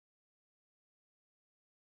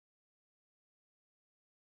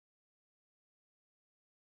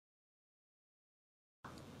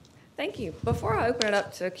Thank you. Before I open it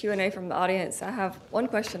up to Q&A from the audience, I have one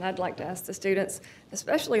question I'd like to ask the students,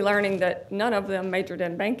 especially learning that none of them majored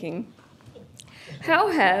in banking. How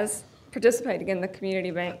has participating in the community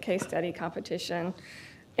bank case study competition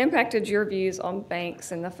impacted your views on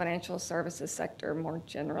banks and the financial services sector more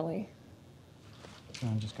generally? You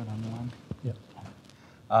want to just go down the line?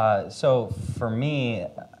 Yep. So for me,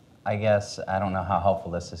 I guess, I don't know how helpful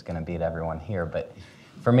this is going to be to everyone here, but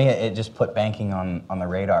for me, it just put banking on the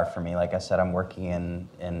radar for me. Like I said, I'm working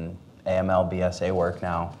in AML, BSA work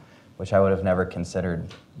now, which I would have never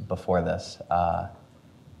considered before this.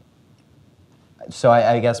 So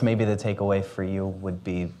I guess maybe the takeaway for you would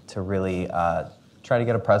be to really try to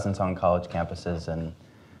get a presence on college campuses and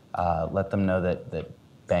let them know that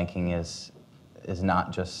banking is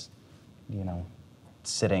not just,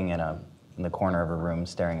 sitting in the corner of a room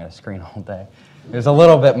staring at a screen all day. There's a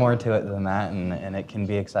little bit more to it than that, and it can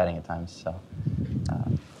be exciting at times. So,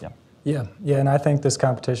 yeah. Yeah, and I think this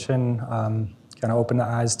competition kind of opened the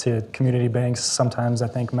eyes to community banks. Sometimes I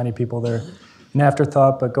think many people, they're an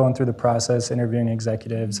afterthought, but going through the process, interviewing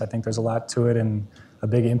executives, I think there's a lot to it and a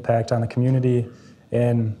big impact on the community.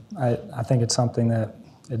 And I think it's something that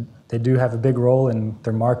they do have a big role in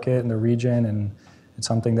their market and their region, and it's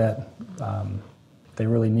something that they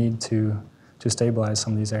really need to stabilize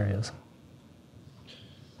some of these areas.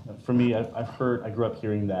 For me, I grew up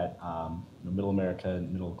hearing that middle America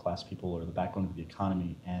and middle class people are the backbone of the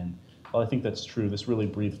economy, and while I think that's true, this really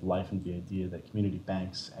breathed life into the idea that community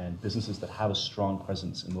banks and businesses that have a strong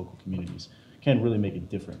presence in local communities can really make a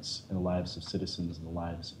difference in the lives of citizens and the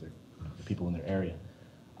lives of the people in their area.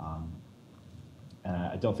 And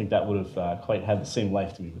I don't think that would have quite had the same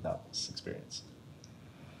life to me without this experience.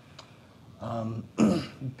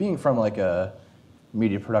 Being from like a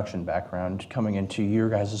media production background, coming into your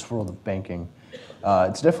guys' world of banking,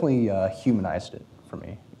 it's definitely humanized it for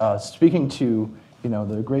me. Speaking to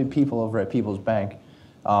the great people over at People's Bank,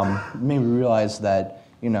 made me realize that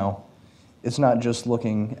it's not just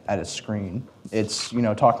looking at a screen. It's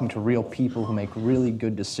talking to real people who make really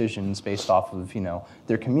good decisions based off of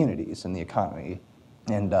their communities and the economy,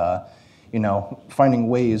 and finding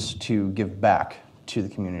ways to give back to the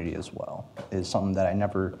community as well is something that I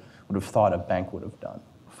never would have thought a bank would have done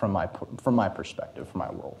from my perspective, from my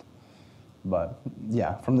world. But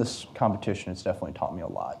yeah, from this competition, it's definitely taught me a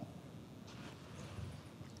lot.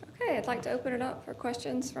 Okay, I'd like to open it up for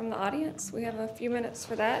questions from the audience. We have a few minutes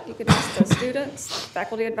for that. You could ask the students,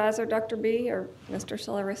 faculty advisor Dr. B, or Mr.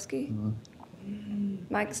 Solariski.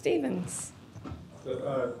 Mike Stevens.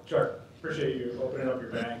 So, Chuck, appreciate you opening up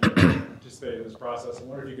your bank and participating in this process. I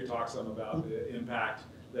wonder if you could talk some about the impact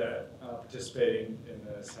that participating in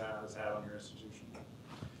this has had on your institution.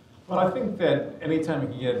 Well, I think that anytime you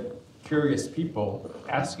can get curious people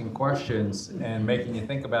asking questions and making you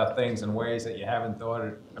think about things in ways that you haven't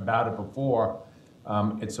thought about it before,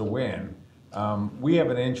 it's a win. We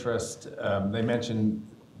have an interest, they mentioned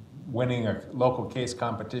winning a local case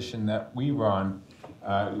competition that we run.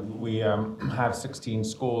 We have 16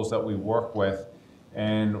 schools that we work with,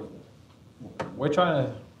 and we're trying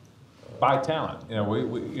to buy talent.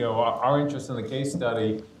 Our interest in the case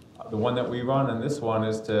study, the one that we run and this one,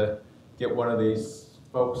 is to get one of these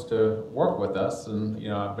folks to work with us, and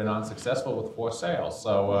I've been unsuccessful with 4 sales,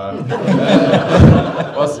 so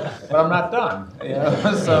but I'm not done,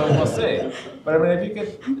 so we'll see. But I mean, if you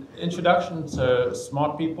get introduction to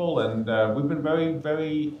smart people, and we've been very,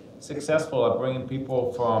 very successful at bringing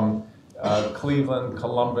people from Cleveland,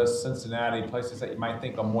 Columbus, Cincinnati, places that you might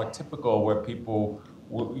think are more typical, where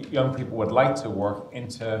young people would like to work,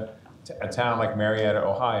 into a town like Marietta,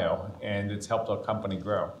 Ohio, and it's helped our company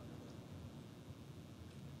grow.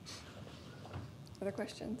 Other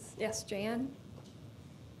questions? Yes, Jan?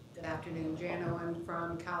 Good afternoon, Jan Owen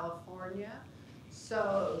from California.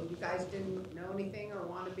 So you guys didn't know anything or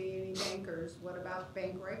want to be any bankers. What about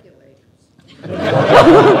bank regulators?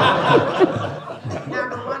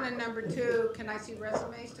 Number 1 and number 2, can I see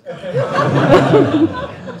resumes to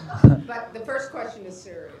come? But the first question is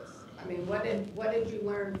serious. I mean, what did you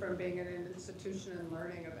learn from being in an institution and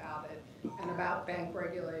learning about it, and about bank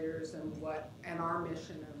regulators and our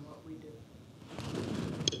mission and what we do?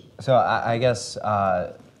 So I guess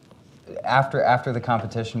after the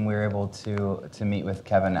competition, we were able to meet with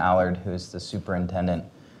Kevin Allard, who's the superintendent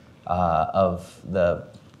of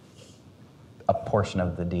a portion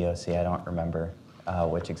of the DOC. I don't remember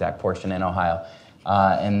which exact portion in Ohio.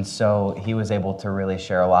 And so he was able to really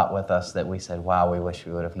share a lot with us that we said, wow, we wish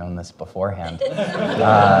we would have known this beforehand.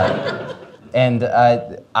 And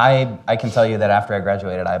I can tell you that after I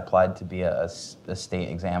graduated, I applied to be a state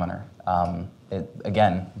examiner it,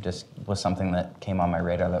 again, just was something that came on my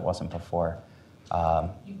radar that wasn't before.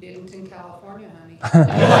 You didn't in California, honey.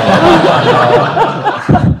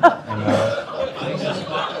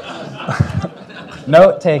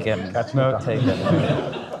 Note taken. Note taken.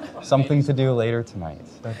 Something to do later tonight.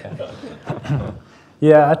 Okay.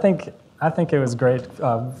 Yeah, I think it was great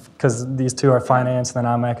because these two are finance, and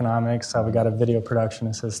then I'm economics. We got a video production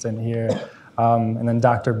assistant here, and then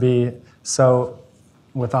Dr. B. So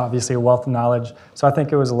with obviously a wealth of knowledge. So I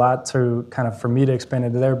think it was a lot to kind of for me to expand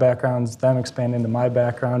into their backgrounds, them expand into my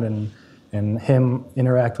background, and him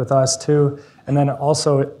interact with us too. And then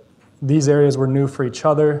also these areas were new for each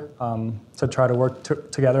other to try to work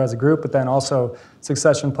together as a group, but then also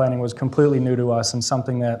succession planning was completely new to us and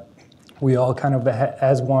something that we all kind of,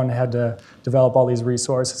 as one, had to develop all these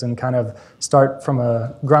resources and kind of start from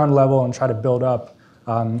a ground level and try to build up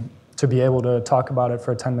to be able to talk about it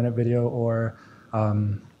for a 10-minute video or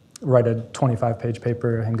write a 25-page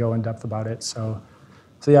paper and go in depth about it. So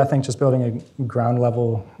yeah, I think just building a ground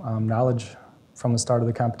level knowledge from the start of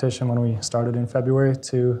the competition when we started in February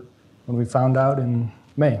to when we found out in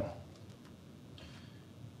May.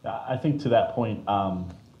 I think to that point,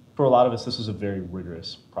 for a lot of us, this was a very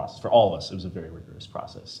rigorous process. For all of us, it was a very rigorous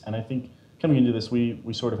process. And I think coming into this, we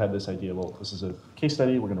sort of had this idea, well, this is a case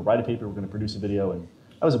study, we're going to write a paper, we're going to produce a video, and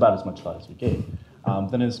that was about as much thought as we gave.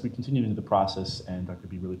 Then as we continued into the process, and Dr.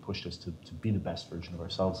 B really pushed us to be the best version of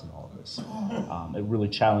ourselves in all of this, it really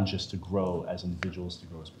challenged us to grow as individuals, to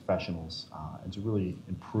grow as professionals, and to really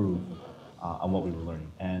improve on what we were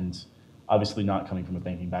learning. And obviously not coming from a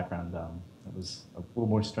banking background, it was a little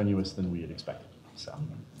more strenuous than we had expected. So,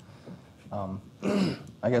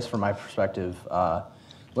 I guess from my perspective,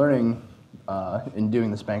 learning and doing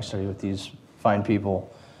this bank study with these fine people,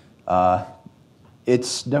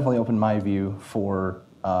 it's definitely opened my view for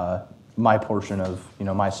my portion of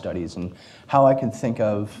my studies and how I can think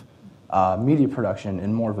of media production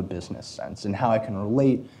in more of a business sense and how I can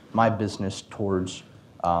relate my business towards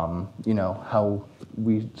how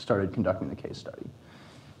we started conducting the case study.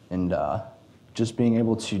 And just being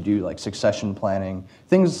able to do like succession planning,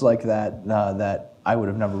 things like that that I would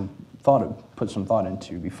have never put some thought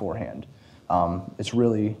into beforehand. It's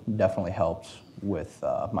really definitely helped with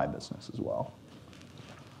my business as well.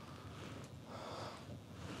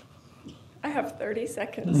 I have 30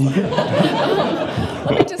 seconds. Let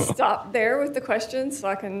me just stop there with the questions so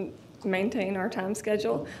I can maintain our time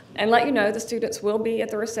schedule and let you know the students will be at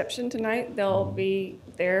the reception tonight. They'll be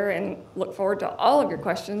there and look forward to all of your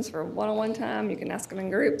questions for one-on-one time. You can ask them in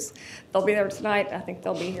groups. They'll be there tonight. I think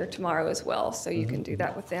they'll be here tomorrow as well, so you can do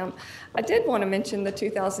that with them. I did want to mention the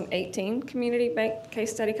 2018 Community Bank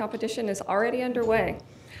Case Study Competition is already underway.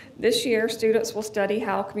 This year, students will study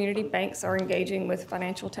how community banks are engaging with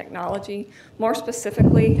financial technology, more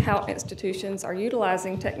specifically, how institutions are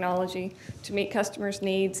utilizing technology to meet customers'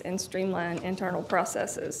 needs and streamline internal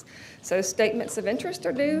processes. So statements of interest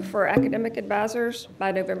are due for academic advisors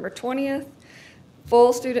by November 20th.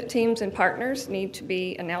 Full student teams and partners need to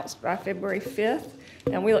be announced by February 5th.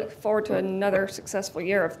 And we look forward to another successful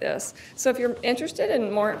year of this. So if you're interested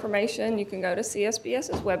in more information, you can go to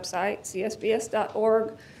CSBS's website,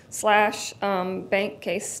 csbs.org/bank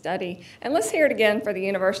case study. And let's hear it again for the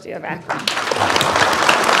University of Akron.